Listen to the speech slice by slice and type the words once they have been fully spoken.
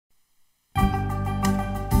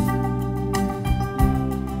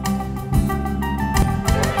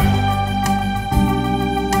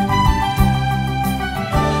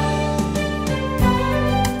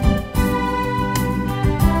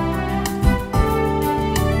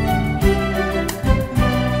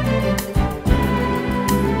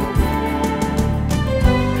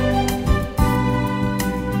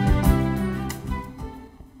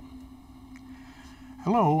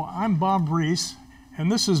I'm Bob Reese,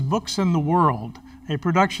 and this is Books in the World, a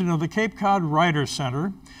production of the Cape Cod Writers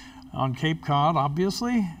Center on Cape Cod,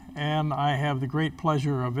 obviously, and I have the great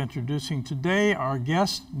pleasure of introducing today our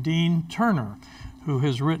guest, Deane Turner, who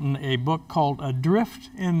has written a book called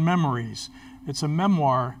Adrift in Memories. It's a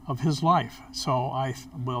memoir of his life, so I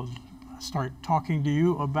will start talking to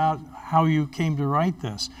you about how you came to write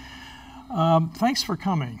this. Thanks for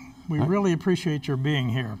coming. We really appreciate your being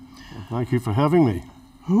here. Well, thank you for having me.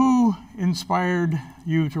 Who inspired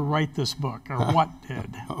you to write this book, or what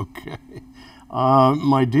did? Okay.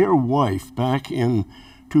 My dear wife, back in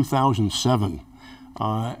 2007,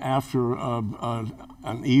 after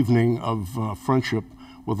an evening of friendship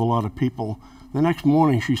with a lot of people, the next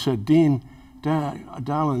morning she said, "Deane,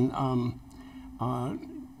 darling,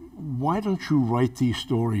 why don't you write these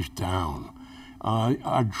stories down?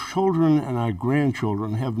 Our children and our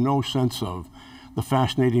grandchildren have no sense of the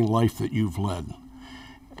fascinating life that you've led."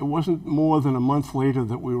 It wasn't more than a month later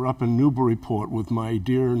that we were up in Newburyport with my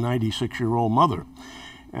dear 96-year-old mother.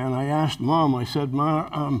 And I asked Mom, I said, "Ma,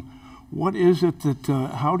 what is it that,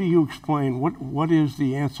 how do you explain, what is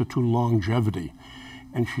the answer to longevity?"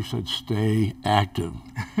 And she said, "Stay active."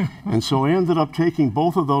 And so I ended up taking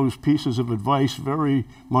both of those pieces of advice very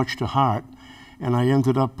much to heart, and I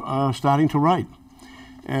ended up starting to write.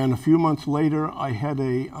 And a few months later, I had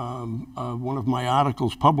one of my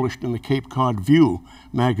articles published in the Cape Cod View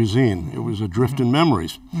magazine. It was Adrift in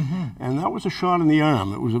Memories. And that was a shot in the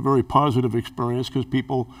arm. It was a very positive experience because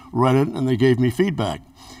people read it and they gave me feedback.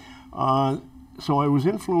 So I was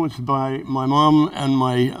influenced by my mom and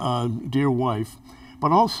my dear wife,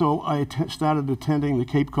 but also I started attending the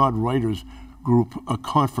Cape Cod Writers Group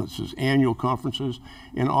conferences, annual conferences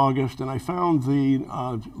in August, and I found the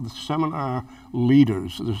seminar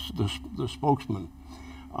leaders, the spokesmen,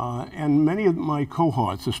 and many of my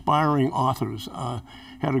cohorts, aspiring authors,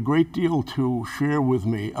 had a great deal to share with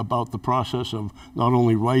me about the process of not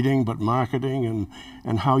only writing but marketing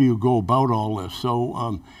and how you go about all this.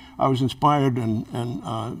 So I was inspired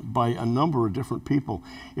by a number of different people.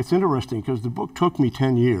 It's interesting because the book took me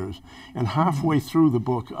 10 years, and halfway through the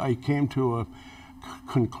book I came to a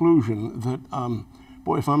conclusion that,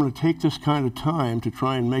 boy, if I'm going to take this kind of time to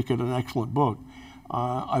try and make it an excellent book,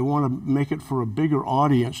 I want to make it for a bigger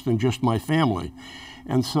audience than just my family.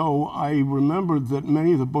 And so I remembered that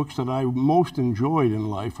many of the books that I most enjoyed in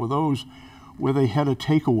life were those where they had a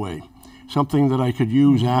takeaway, something that I could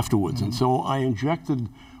use afterwards. And so I injected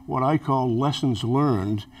what I call lessons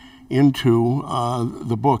learned into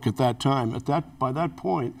the book at that time. By that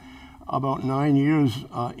point, about 9 years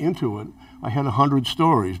into it, I had 100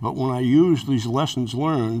 stories. But when I used these lessons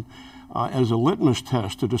learned as a litmus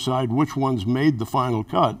test to decide which ones made the final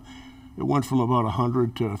cut, it went from about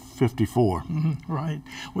 100 to 54. Right.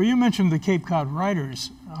 Well, you mentioned the Cape Cod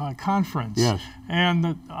Writers Conference. Yes.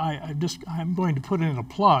 And I'm going to put in a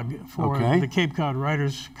plug for the Cape Cod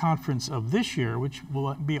Writers Conference of this year, which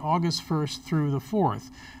will be August 1st through the 4th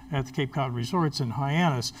at the Cape Cod Resorts in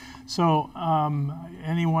Hyannis. So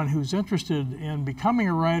anyone who's interested in becoming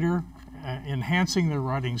a writer, enhancing their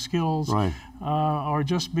writing skills, right, or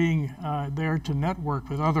just being there to network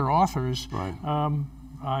with other authors, right,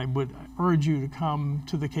 I would urge you to come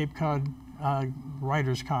to the Cape Cod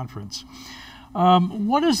Writers Conference.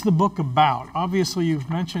 What is the book about? Obviously, you've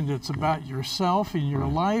mentioned it's about yourself and your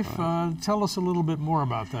life. Tell us a little bit more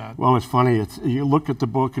about that. Well, it's funny. You look at the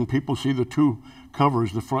book and people see the two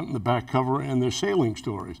covers, the front and the back cover, and they're sailing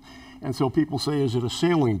stories. And so people say, "Is it a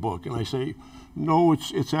sailing book?" And I say, no,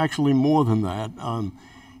 it's actually more than that.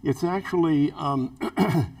 It's actually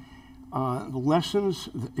lessons.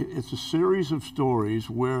 It's a series of stories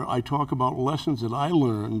where I talk about lessons that I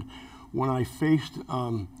learned when I faced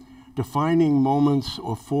defining moments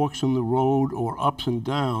or forks in the road or ups and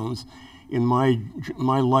downs in my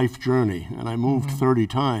life journey. And I moved 30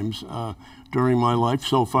 times during my life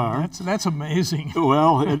so far. That's amazing.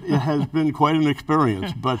 Well, it has been quite an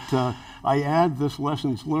experience, but I add this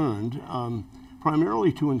lessons learned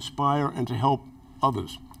primarily to inspire and to help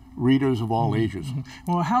others, readers of all ages.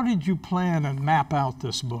 Well, how did you plan and map out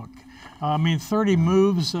this book? I mean, 30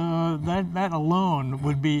 moves, that alone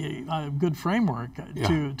would be a good framework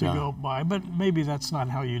to go by, but maybe that's not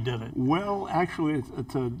how you did it. Well, actually,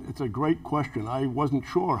 it's a great question. I wasn't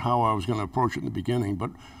sure how I was going to approach it in the beginning, but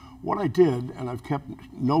what I did, and I've kept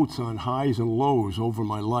notes on highs and lows over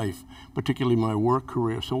my life, particularly my work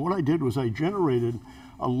career. So what I did was I generated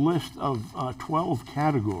a list of 12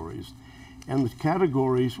 categories, and the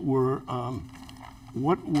categories were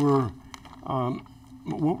what were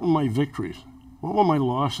my victories, what were my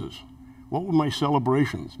losses, what were my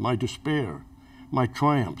celebrations, my despair, my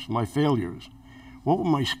triumphs, my failures, what were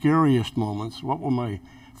my scariest moments, what were my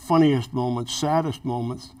funniest moments, saddest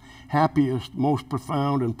moments, happiest, most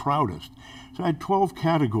profound, and proudest. So I had 12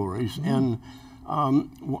 categories, and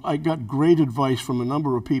I got great advice from a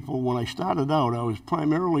number of people. When I started out, I was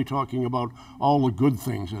primarily talking about all the good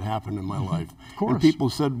things that happened in my life. Of course. And people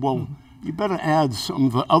said, well, you better add some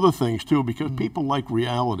of the other things too, because people like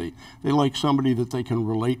reality. They like somebody that they can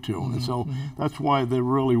relate to. And so that's why there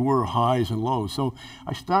really were highs and lows. So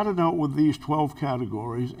I started out with these 12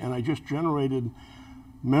 categories, and I just generated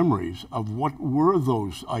memories of what were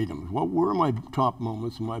those items, what were my top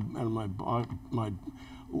moments and my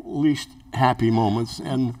least happy moments.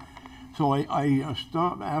 And so I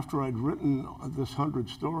stopped after I'd written this 100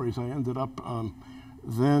 stories. I ended up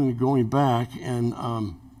then going back and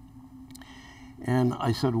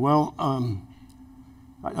I said, well,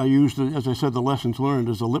 I used, as I said, the lessons learned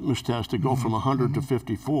as a litmus test to go from 100 to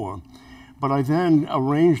 54. But I then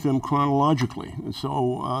arranged them chronologically. And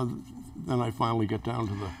so then I finally get down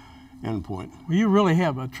to the end point. Well, you really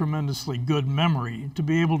have a tremendously good memory to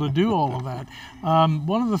be able to do all of that.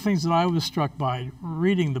 One of the things that I was struck by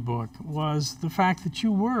reading the book was the fact that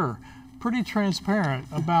you were pretty transparent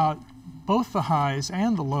about both the highs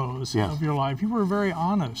and the lows of your life. You were very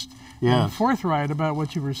honest and forthright about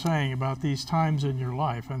what you were saying about these times in your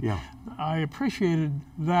life. And I appreciated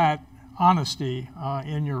that honesty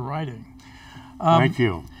in your writing. Thank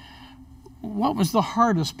you. What was the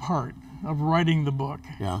hardest part of writing the book?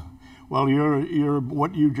 Yeah. Well,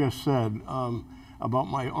 what you just said about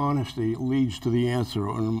my honesty leads to the answer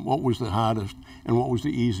on what was the hardest and what was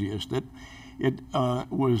the easiest. It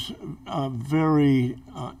was very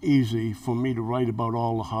easy for me to write about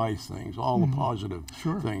all the high things, all the positive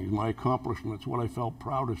things, my accomplishments, what I felt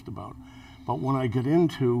proudest about. But when I get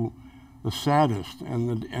into the saddest and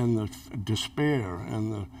the despair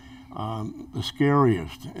and the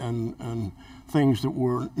scariest and things that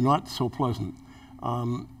were not so pleasant,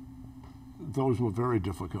 those were very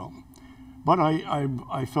difficult. But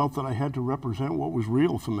I felt that I had to represent what was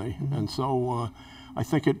real for me, and so I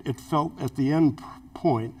think it felt, at the end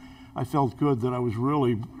point, I felt good that I was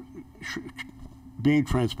really being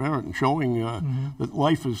transparent and showing that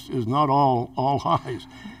life is not all highs,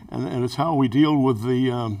 and it's how we deal with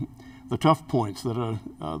the tough points that are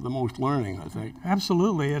the most learning, I think.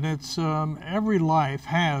 Absolutely, and it's every life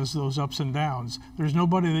has those ups and downs. There's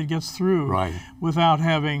nobody that gets through without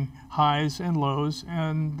having highs and lows,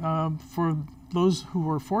 and for those who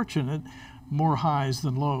are fortunate, more highs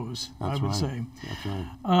than lows, I would say. That's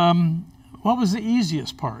right. What was the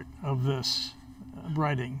easiest part of this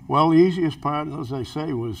writing? Well, the easiest part, as I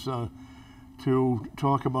say, was to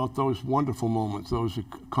talk about those wonderful moments, those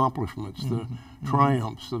accomplishments, the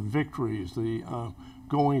triumphs, the victories, the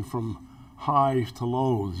going from highs to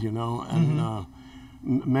lows, you know, and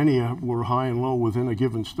many were high and low within a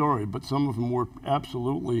given story, but some of them were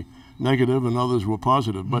absolutely negative and others were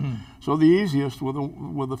positive. But so the easiest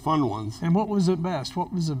were the fun ones. And what was it best?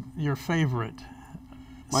 What was your favorite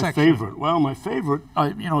section? Favorite? Well, my favorite,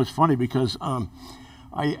 you know, it's funny because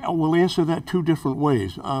I will answer that two different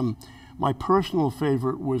ways. My personal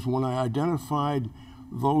favorite was when I identified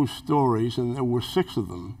those stories, and there were 6 of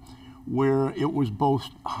them, where it was both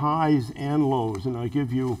highs and lows, and I'll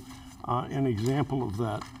give you an example of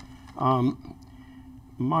that.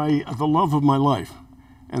 The love of my life,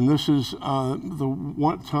 and this is the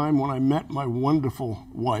one time when I met my wonderful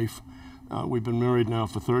wife. We've been married now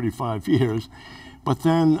for 35 years, but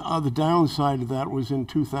then the downside of that was in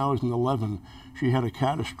 2011, she had a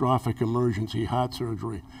catastrophic emergency heart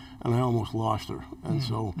surgery, and I almost lost her. And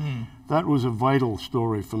so that was a vital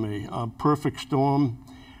story for me. Perfect storm.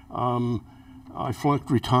 I flunked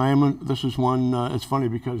retirement. This is one, it's funny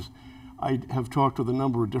because I have talked with a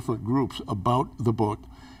number of different groups about the book,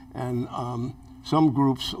 and some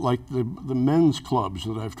groups, like the men's clubs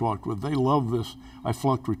that I've talked with, they love this I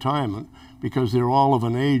flunked retirement because they're all of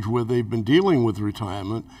an age where they've been dealing with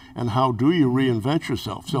retirement and how do you reinvent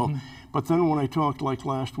yourself. So, but then when I talked like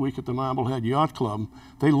last week at the Marblehead Yacht Club,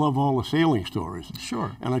 they love all the sailing stories.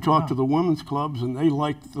 Sure. And I talked to the women's clubs, and they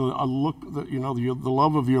like the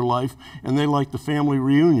love of your life, and they like the family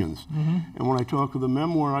reunions. And when I talk to the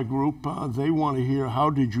memoir group, they want to hear how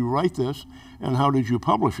did you write this and how did you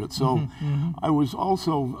publish it. So I was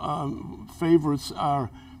also, favorites are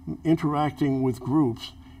interacting with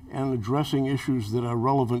groups and addressing issues that are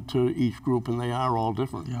relevant to each group, and they are all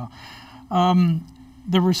different. Yeah.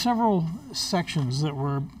 There were several sections that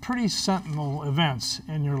were pretty sentinel events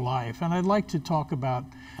in your life, and I'd like to talk about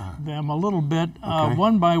them a little bit,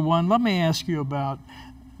 one by one. Let me ask you about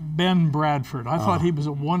Ben Bradford. I thought he was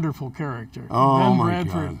a wonderful character. Oh, Ben my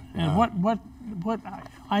Bradford. God. And what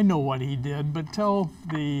I know what he did, but tell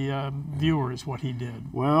the viewers what he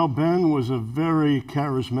did. Well, Ben was a very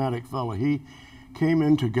charismatic fellow. He came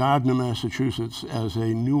into Gardner, Massachusetts as a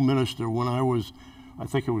new minister when I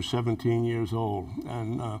think it was 17 years old.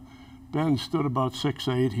 And Ben stood about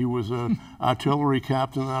 6'8". He was an artillery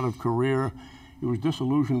captain out of Korea. He was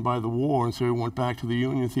disillusioned by the war, and so he went back to the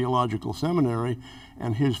Union Theological Seminary,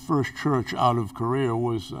 and his first church out of Korea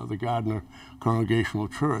was the Gardner Congregational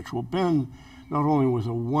Church. Well, Ben not only was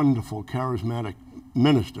a wonderful, charismatic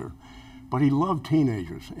minister, but he loved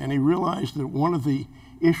teenagers, and he realized that one of the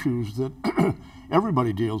issues that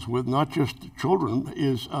everybody deals with, not just children,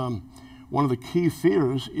 is one of the key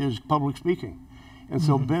fears is public speaking. And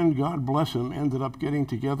so Ben, God bless him, ended up getting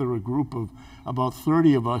together a group of about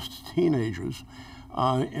 30 of us teenagers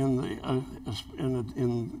in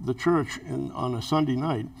the church on a Sunday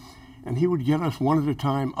night. And he would get us one at a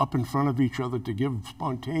time up in front of each other to give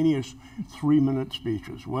spontaneous 3-minute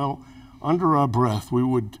speeches. Well, under our breath, we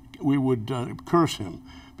would curse him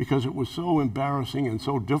because it was so embarrassing and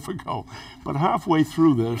so difficult. But halfway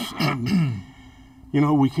through this,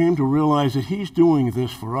 we came to realize that he's doing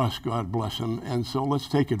this for us, God bless him, and so let's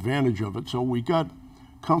take advantage of it. So we got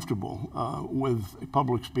comfortable with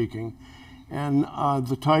public speaking, and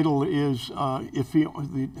the title is,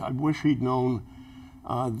 I wish he'd known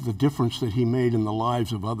the difference that he made in the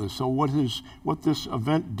lives of others. So what this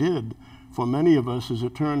event did for many of us is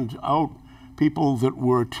it turned out people that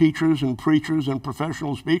were teachers and preachers and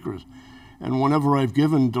professional speakers. And whenever I've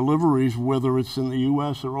given deliveries, whether it's in the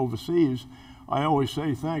U.S. or overseas, I always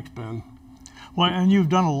say, thanks, Ben. Well, and you've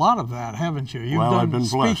done a lot of that, haven't you? I've been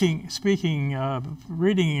blessed. Reading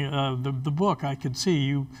the book, I could see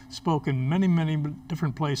you spoke in many, many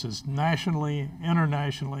different places, nationally,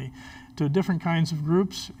 internationally, to different kinds of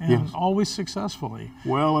groups, and always successly.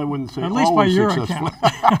 Well, I wouldn't say at least by your account.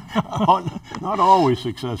 Not always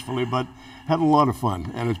successfully, but had a lot of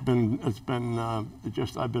fun, and I've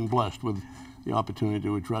been blessed with the opportunity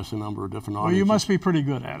to address a number of different audiences. Well, you must be pretty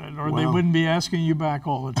good at it, or they wouldn't be asking you back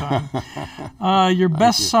all the time. Your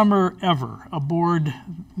best summer ever aboard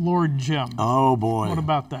Lord Jim. Oh boy! What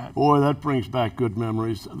about that? Boy, that brings back good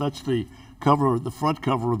memories. That's the front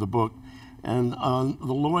cover of the book, and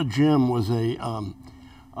the Lord Jim was a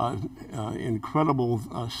incredible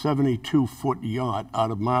 72-foot yacht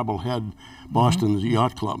out of Marblehead, Boston's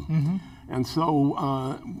yacht club. And so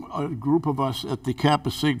a group of us at the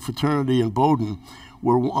Kappa Sig fraternity in Bowdoin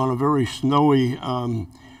were on a very snowy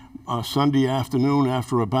Sunday afternoon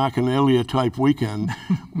after a Bacchanalia-type weekend.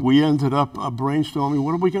 We ended up brainstorming,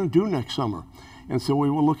 what are we going to do next summer? And so we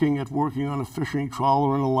were looking at working on a fishing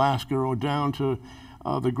trawler in Alaska, or down to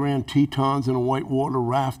the Grand Tetons and whitewater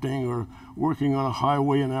rafting, or working on a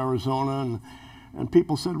highway in Arizona. And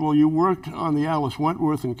people said, well, you worked on the Alice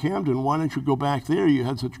Wentworth in Camden. Why don't you go back there? You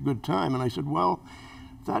had such a good time. And I said, well,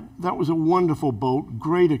 that was a wonderful boat,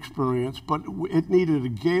 great experience, but it needed a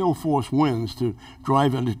gale force winds to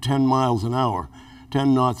drive it at 10 miles an hour,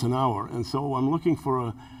 10 knots an hour. And so I'm looking for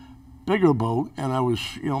a bigger boat, and I was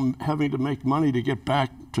having to make money to get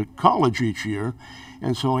back to college each year.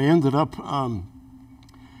 And so I ended up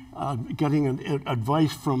getting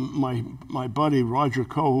advice from my buddy Roger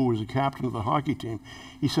Coe, who was a captain of the hockey team.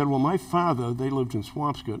 He said, well, my father, they lived in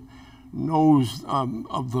Swampscott, knows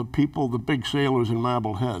of the people, the big sailors in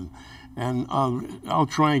Marblehead, and I'll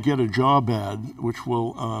try and get a job ad, which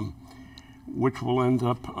will end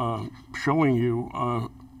up showing you.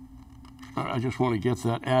 I just want to get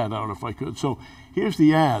that ad out if I could. So here's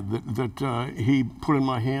the ad that he put in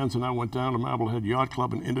my hands, and I went down to Marblehead Yacht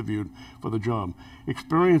Club and interviewed for the job.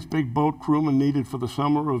 Experienced big boat crewman needed for the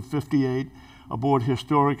summer of '58 aboard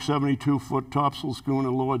historic 72-foot topsail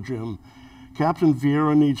schooner Lord Jim. Captain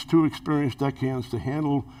Vieira needs 2 experienced deckhands to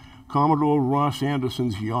handle Commodore Ross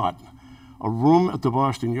Anderson's yacht. A room at the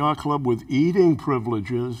Boston Yacht Club with eating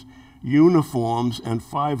privileges, uniforms, and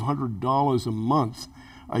 $500 a month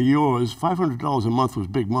are yours. $500 a month was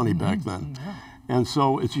big money back then. Yeah. And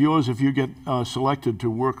so it's yours if you get selected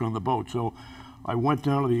to work on the boat. So I went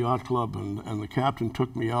down to the yacht club, and the captain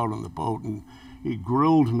took me out on the boat, and he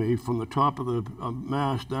grilled me from the top of the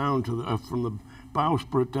mast down to from the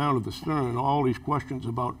bowsprit down to the stern, all these questions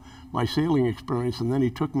about my sailing experience. And then he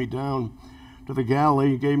took me down to the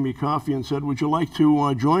galley, gave me coffee, and said, would you like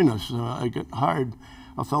to join us? I hired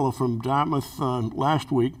a fellow from Dartmouth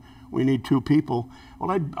last week. We need 2 people.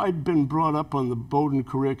 Well, I'd been brought up on the Bowdoin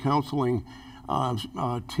Career Counseling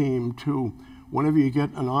team to, whenever you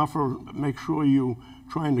get an offer, make sure you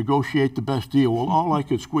try and negotiate the best deal. Well, all I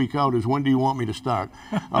could squeak out is, when do you want me to start?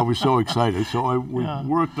 I was so excited. So we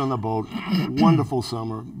worked on the boat. Wonderful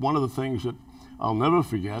summer. One of the things that I'll never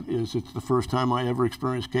forget is it's the first time I ever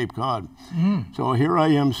experienced Cape Cod. So here I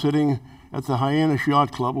am sitting at the Hyannis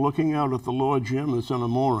Yacht Club, looking out at the Lord Jim that's on a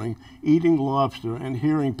mooring, eating lobster, and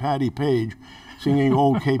hearing Patty Page singing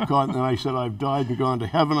Old Cape Cod. And I said, I've died and gone to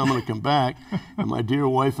heaven, I'm going to come back. And my dear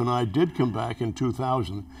wife and I did come back in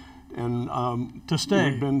 2000. And to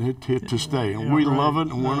stay. We've been here to stay. And we love it,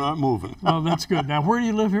 and we're not moving. Well, that's good. Now, where do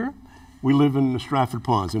you live here? We live in Stratford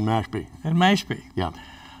Ponds in Mashpee. In Mashpee? Yeah.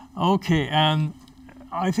 Okay, and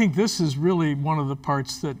I think this is really one of the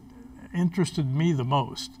parts that interested me the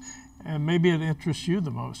most. And maybe it interests you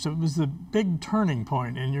the most. It was the big turning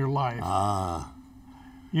point in your life.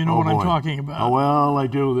 You know what I'm talking about. Oh, well, I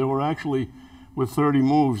do. There were actually, with 30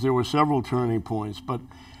 moves, there were several turning points. But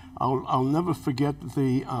I'll never forget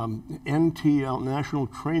the NTL, National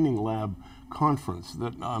Training Lab conference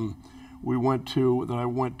that I went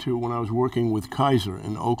to when I was working with Kaiser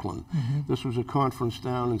in Oakland. This was a conference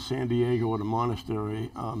down in San Diego at a monastery.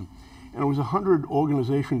 And it was 100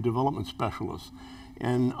 organization development specialists.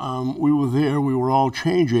 And we were there, we were all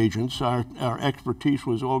change agents. Our expertise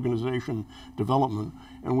was organization development.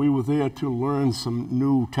 And we were there to learn some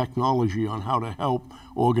new technology on how to help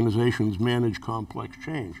organizations manage complex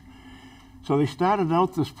change. So they started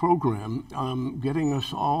out this program, getting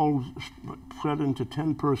us all spread into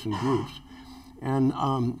 10-person groups. And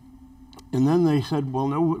then they said, well,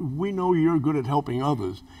 no, we know you're good at helping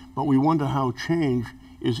others, but we wonder how change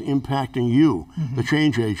is impacting you, the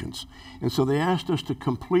change agents. And so they asked us to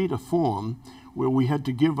complete a form where we had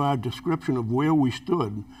to give our description of where we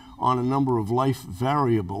stood on a number of life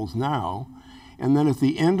variables now. And then at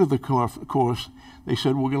the end of the course, they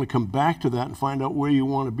said, we're going to come back to that and find out where you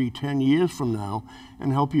want to be 10 years from now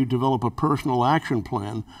and help you develop a personal action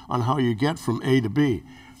plan on how you get from A to B.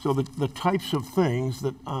 So the types of things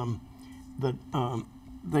that,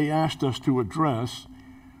 they asked us to address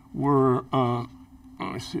were,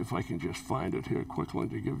 let me see if I can just find it here quickly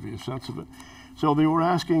to give you a sense of it. So they were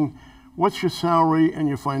asking, what's your salary and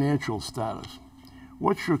your financial status?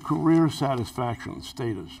 What's your career satisfaction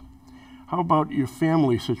status? How about your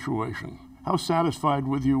family situation? How satisfied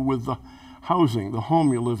with the housing, the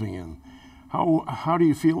home you're living in? How do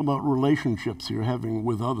you feel about relationships you're having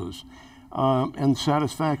with others? And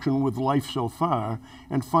satisfaction with life so far?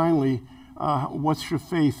 And finally, what's your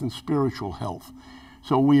faith and spiritual health?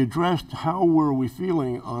 So we addressed how were we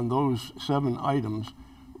feeling on those 7 items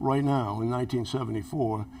right now in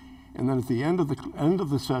 1974. And then at the end of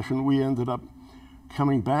the session, we ended up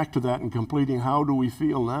coming back to that and completing how do we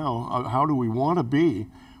feel now, how do we want to be,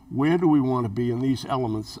 where do we want to be in these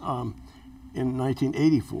elements in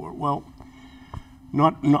 1984. Well,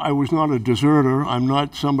 I was not a deserter. I'm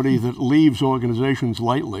not somebody that leaves organizations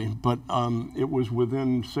lightly, but it was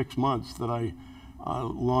within 6 months that I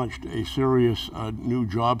launched a serious new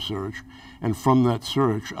job search. And from that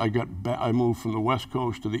search, I moved from the West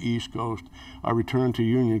Coast to the East Coast. I returned to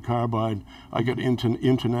Union Carbide. I got into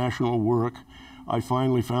international work. I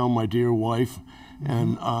finally found my dear wife,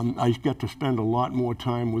 and I got to spend a lot more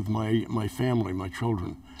time with my family, my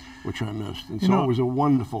children, which I missed. And so it was a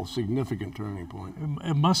wonderful, significant turning point.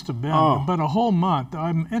 It must have been, but a whole month.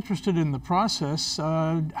 I'm interested in the process.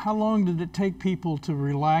 How long did it take people to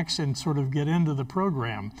relax and sort of get into the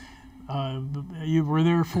program? You were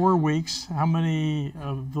there 4 weeks. How many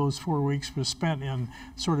of those 4 weeks was spent in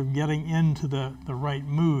sort of getting into the right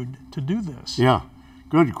mood to do this? Yeah,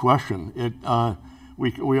 good question.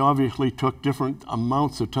 We obviously took different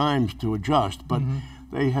amounts of times to adjust, but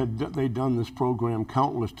they'd done this program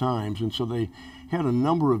countless times, and so they had a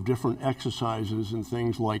number of different exercises and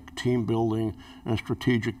things like team building and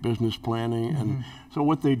strategic business planning. And so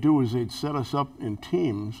what they do is they'd set us up in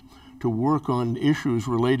teams to work on issues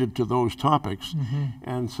related to those topics.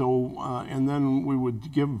 And so, and then we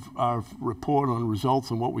would give our report on results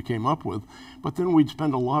and what we came up with, but then we'd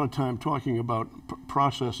spend a lot of time talking about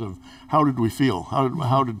process of how did we feel,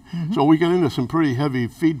 so we got into some pretty heavy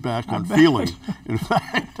feedback on feeling. In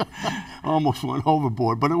fact, almost went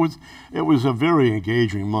overboard, but it was a very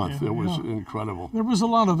engaging month. It was incredible. There was a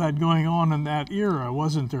lot of that going on in that era,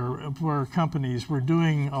 wasn't there, where companies were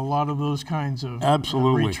doing a lot of those kinds of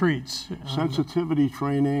retreats. Sensitivity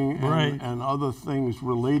training and other things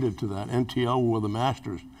related to that. NTL were the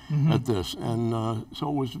masters at this. And so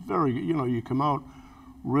it was very, you come out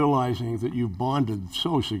realizing that you've bonded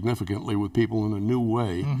so significantly with people in a new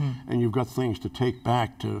way, and you've got things to take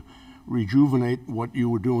back to rejuvenate what you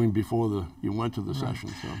were doing before you went to the session.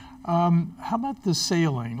 So. How about the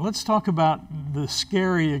sailing? Let's talk about the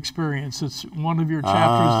scary experience that one of your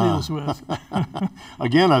chapters deals with.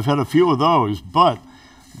 Again, I've had a few of those, but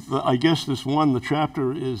I guess the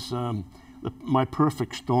chapter is My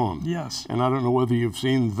Perfect Storm. Yes. And I don't know whether you've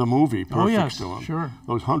seen the movie Perfect Storm. Oh, yes, sure.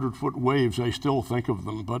 Those 100-foot waves, I still think of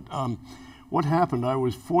them. But what happened, I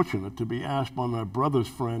was fortunate to be asked by my brother's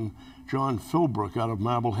friend, John Philbrook, out of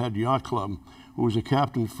Marblehead Yacht Club, who was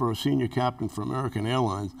a senior captain for American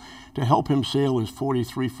Airlines, to help him sail his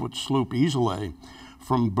 43-foot sloop Isolé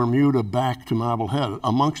from Bermuda back to Marblehead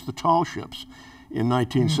amongst the tall ships in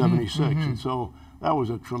 1976. And so that was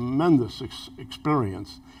a tremendous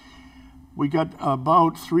experience. We got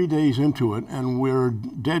about 3 days into it, and we're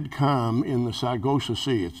dead calm in the Sargasso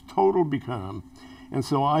Sea. It's totally calm. And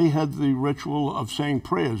so I had the ritual of saying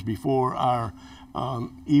prayers before our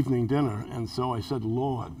evening dinner. And so I said,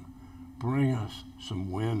 Lord, bring us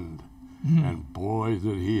some wind. And boy,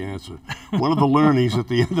 did he answer. One of the learnings at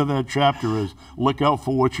the end of that chapter is look out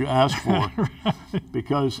for what you ask for.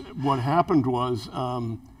 Because what happened was,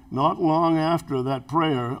 not long after that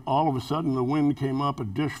prayer, all of a sudden the wind came up, a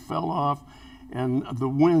dish fell off, and the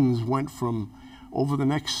winds went from, over the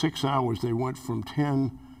next 6 hours, they went from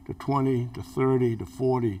 10 to 20 to 30 to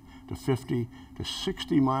 40 to 50 to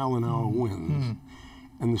 60-mile-an-hour winds.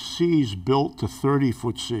 And the seas built to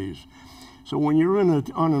 30-foot seas. So when you're on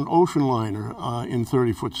an ocean liner in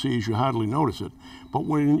 30-foot seas, you hardly notice it. But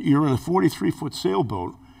when you're in a 43-foot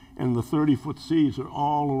sailboat and the 30-foot seas are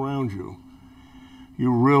all around you,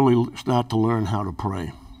 you really start to learn how to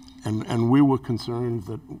pray. And we were concerned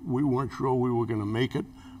that we weren't sure we were going to make it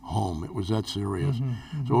home. It was that serious.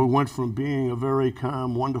 So it went from being a very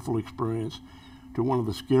calm, wonderful experience to one of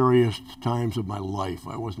the scariest times of my life.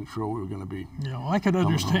 I wasn't sure we were going to be. Yeah, I could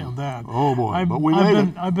understand that. Oh boy, but we made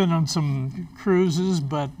it. I've been on some cruises,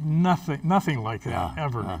 but nothing like that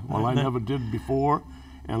ever. Well, I never did before,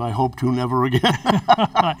 and I hope to never again.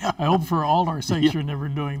 I hope for all our sakes you're never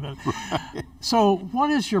doing that. Right. So, what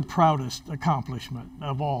is your proudest accomplishment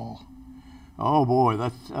of all? Oh boy,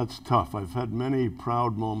 that's tough. I've had many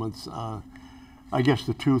proud moments. I guess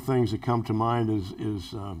the two things that come to mind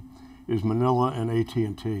is Manila and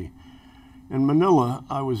AT&T. In Manila,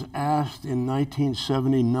 I was asked in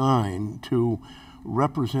 1979 to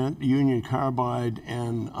represent Union Carbide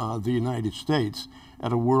and the United States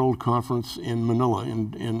at a world conference in Manila,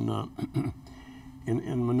 in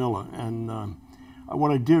Manila. And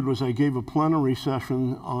what I did was I gave a plenary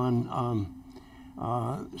session on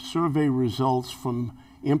survey results from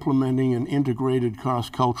implementing an integrated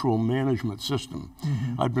cross-cultural management system.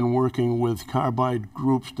 I'd been working with Carbide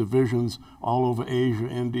groups, divisions all over Asia,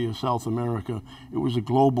 India, South America. It was a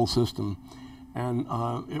global system. And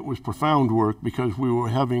it was profound work because we were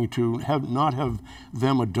having to not have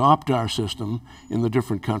them adopt our system in the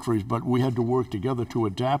different countries, but we had to work together to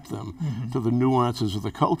adapt them to the nuances of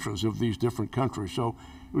the cultures of these different countries. So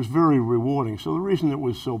it was very rewarding. So the reason it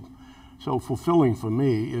was so fulfilling for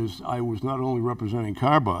me is I was not only representing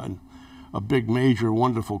Carbide, a big, major,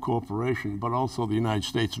 wonderful corporation, but also the United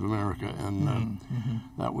States of America. And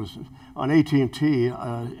that was on AT&T,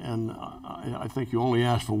 and I think you only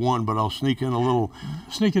asked for one, but I'll sneak in a little.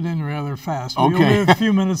 Sneak it in rather fast. Okay. We only have a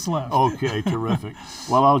few minutes left. Okay, terrific.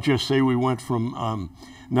 Well, I'll just say we went from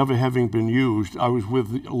never having been used. I was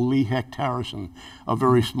with Lee Hecht Harrison, a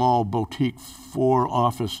very small boutique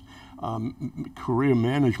 4-office career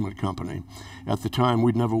management company. At the time,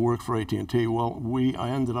 we'd never worked for AT&T. Well, I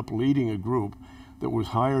ended up leading a group that was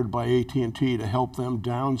hired by AT&T to help them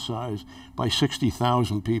downsize by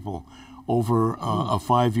 60,000 people over a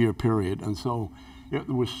 5-year period. And so it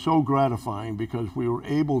was so gratifying because we were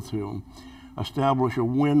able to establish a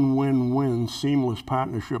win-win-win seamless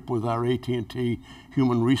partnership with our AT&T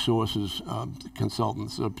human resources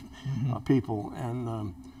consultants, people.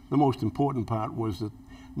 And the most important part was that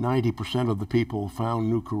 90% of the people found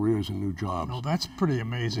new careers and new jobs. Oh, that's pretty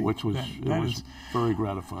amazing. Which was, that was is, very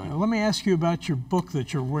gratifying. Let me ask you about your book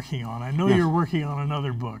that you're working on. I know Yes. you're working on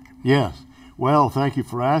another book. Yes. Well, thank you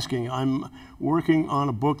for asking. I'm working on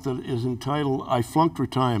a book that is entitled I Flunked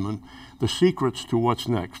Retirement, The Secrets to What's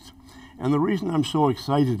Next. And the reason I'm so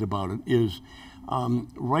excited about it is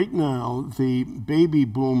right now the baby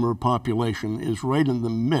boomer population is right in the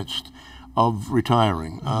midst of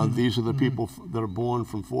retiring. These are the people that are born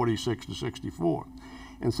from 46 to 64.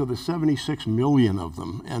 And so there's 76 million of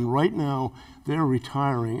them. And right now they're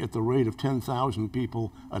retiring at the rate of 10,000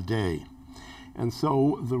 people a day. And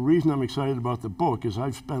so the reason I'm excited about the book is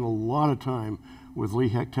I've spent a lot of time with Lee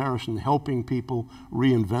Hecht Harrison helping people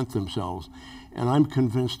reinvent themselves. And I'm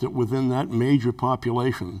convinced that within that major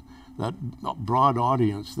population, that broad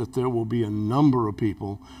audience, that there will be a number of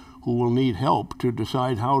people who will need help to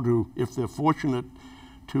decide how to, if they're fortunate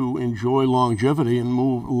to enjoy longevity and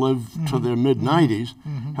live to their mid-90s,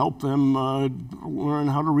 help them learn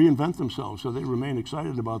how to reinvent themselves so they remain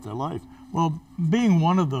excited about their life. Well, being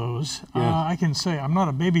one of those, Yes. I can say I'm not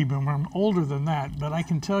a baby boomer, I'm older than that, but I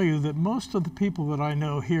can tell you that most of the people that I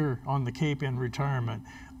know here on the Cape in retirement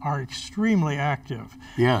are extremely active.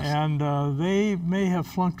 Yes. And they may have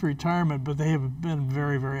flunked retirement, but they have been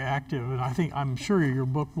very, very active. And I'm sure your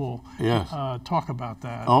book will Yes. Talk about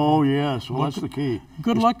that. Oh, yes. Well, that's the key.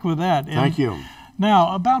 Good luck with that. Thank you.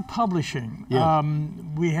 Now, about publishing, Yes.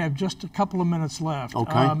 we have just a couple of minutes left.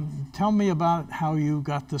 Okay. Tell me about how you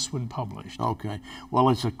got this one published. Okay. Well,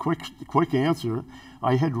 it's a quick answer.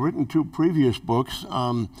 I had written 2 previous books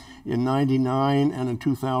in '99 and in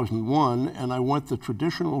 2001, and I went the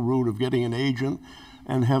traditional route of getting an agent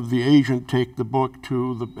and have the agent take the book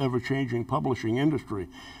to the ever-changing publishing industry.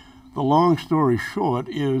 The long story short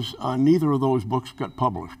is neither of those books got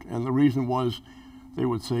published, and the reason was they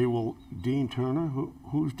would say, well, Deane Turner?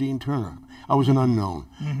 Who's Deane Turner? I was an unknown,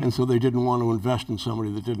 and so they didn't want to invest in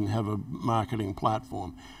somebody that didn't have a marketing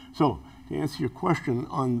platform. So to answer your question,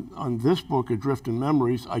 on this book, Adrift in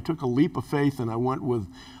Memories, I took a leap of faith and I went with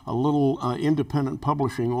a little independent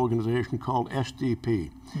publishing organization called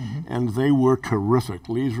SDP. And they were terrific.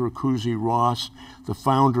 Lisa Racuzzi Ross, the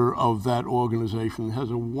founder of that organization, has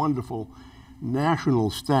a wonderful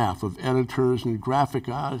national staff of editors and graphic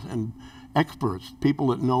artists and experts, people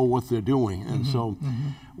that know what they're doing. And so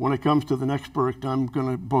when it comes to the next book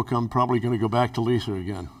I'm probably going to go back to Lisa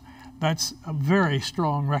again. That's a very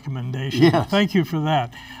strong recommendation. Yes. Thank you for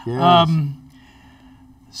that. Yes.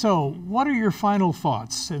 So what are your final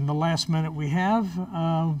thoughts in the last minute we have?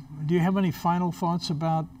 Do you have any final thoughts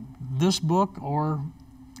about this book or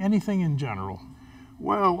anything in general?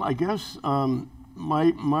 Well, I guess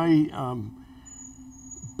my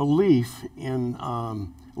belief in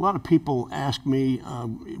a lot of people ask me,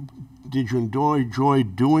 did you enjoy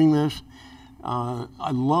doing this?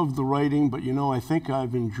 I love the writing, but I think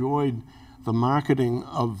I've enjoyed the marketing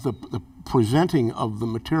of the presenting of the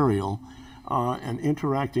material and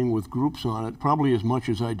interacting with groups on it probably as much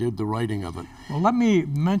as I did the writing of it. Well, let me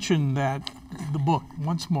mention that the book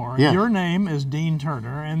once more. Yes. Your name is Deane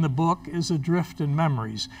Turner, and the book is Adrift in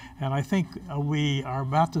Memories. And I think we are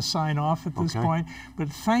about to sign off at this point. But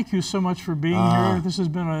thank you so much for being here. This has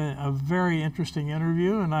been a very interesting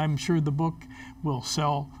interview, and I'm sure the book will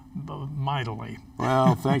sell mightily.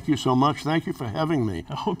 Well, thank you so much. Thank you for having me.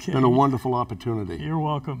 Okay. It's been a wonderful opportunity. You're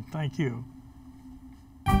welcome. Thank you.